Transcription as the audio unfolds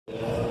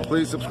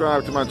Please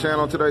subscribe to my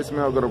channel today,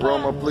 Smell Good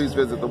Aroma. Please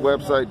visit the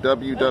website,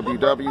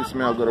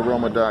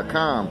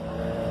 www.smellgoodaroma.com.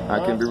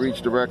 I can be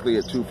reached directly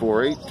at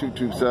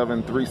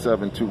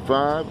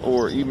 248-227-3725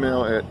 or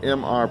email at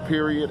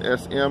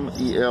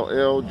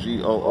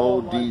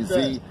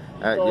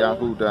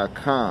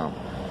smellgoodz@yahoo.com.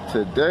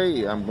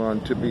 Today, I'm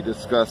going to be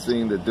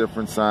discussing the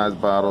different size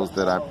bottles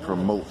that I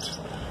promote.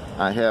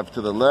 I have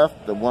to the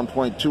left the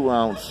 1.2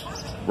 ounce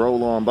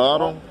roll-on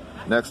bottle.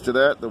 Next to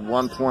that, the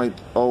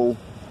 1.0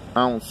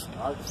 ounce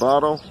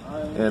bottle.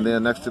 And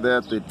then next to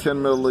that, the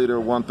 10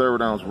 milliliter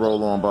 1/3 ounce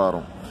roll-on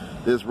bottle.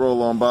 This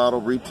roll-on bottle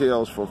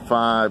retails for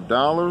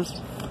 $5.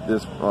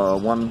 This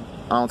 1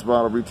 ounce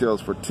bottle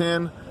retails for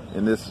 $10.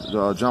 And this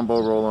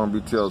jumbo roll-on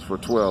retails for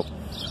 $12.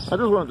 I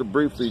just wanted to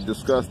briefly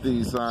discuss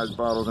these size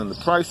bottles and the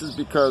prices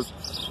because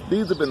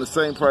these have been the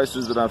same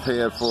prices that I've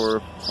had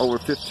for over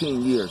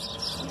 15 years.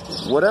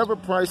 Whatever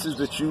prices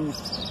that you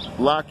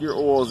lock your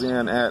oils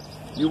in at,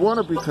 you want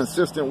to be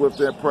consistent with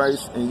that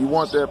price, and you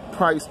want that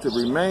price to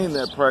remain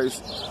that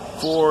price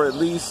for at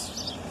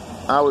least,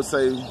 I would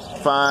say,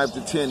 5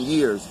 to 10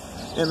 years.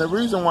 And the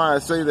reason why I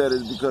say that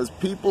is because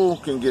people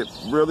can get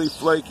really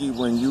flaky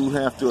when you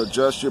have to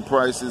adjust your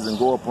prices and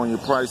go up on your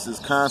prices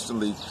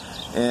constantly.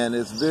 And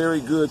it's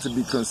very good to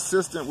be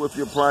consistent with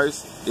your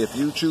price. If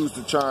you choose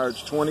to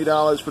charge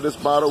 $20 for this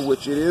bottle,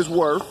 which it is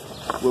worth,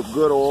 with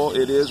good oil,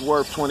 it is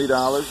worth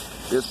 $20.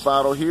 This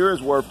bottle here is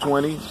worth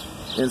 $20.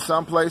 In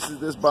some places,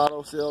 this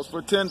bottle sells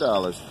for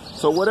 $10.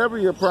 So whatever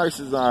your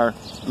prices are,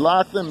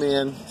 lock them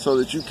in so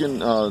that you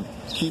can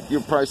keep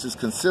your prices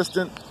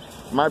consistent.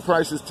 My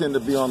prices tend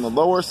to be on the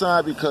lower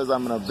side because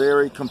I'm in a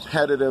very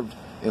competitive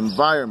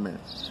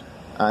environment.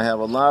 I have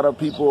a lot of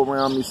people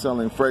around me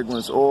selling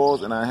fragrance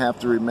oils, and I have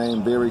to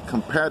remain very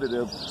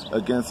competitive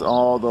against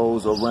all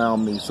those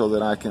around me so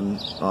that I can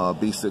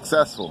be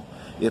successful.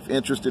 If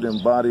interested in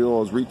body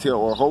oils, retail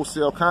or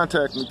wholesale,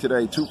 contact me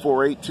today,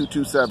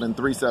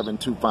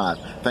 248-227-3725.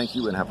 Thank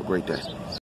you and have a great day.